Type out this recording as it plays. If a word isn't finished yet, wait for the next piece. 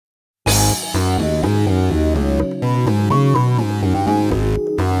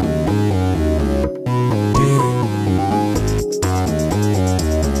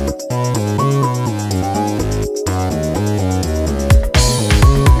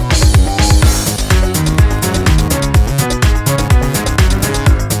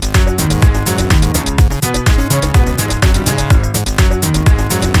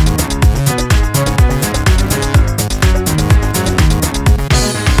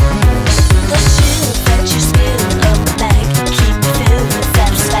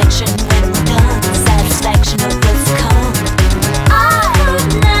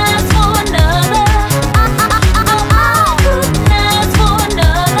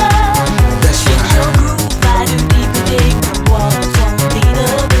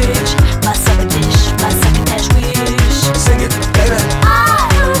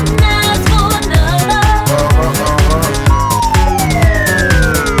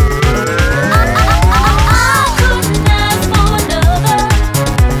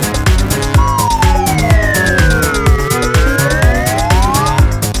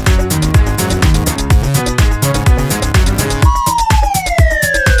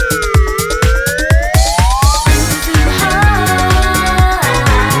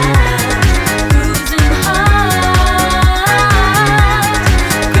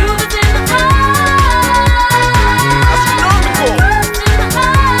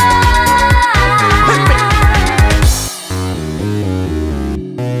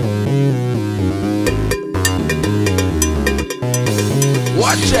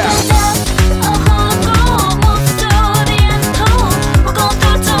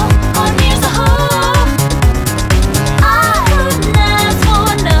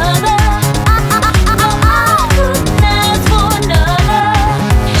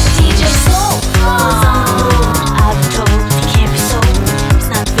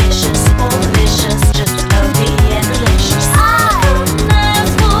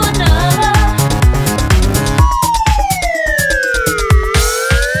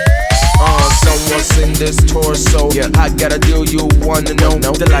wanna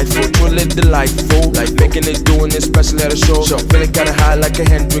know. Delightful, truly delightful. Like making it, doing it, especially at a show. Feeling kinda high like a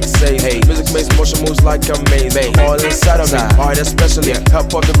Hendrix say. Hey, music makes motion moves like a maze. All inside of me, heart especially.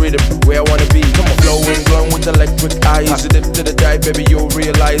 Help of the rhythm, where I wanna be. Come on, flowing, glowing with electric eyes. You dip to the dive, baby, you'll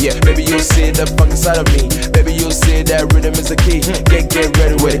realize. Baby, you'll see the funk inside of me. Baby, you'll see that rhythm is the key. Get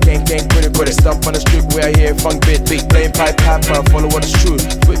ready with it, can't quit it. Stomp on the street where I hear funk beat. Playing pipe, follow what is true.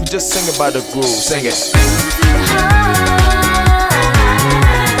 We just sing about the groove, sing it.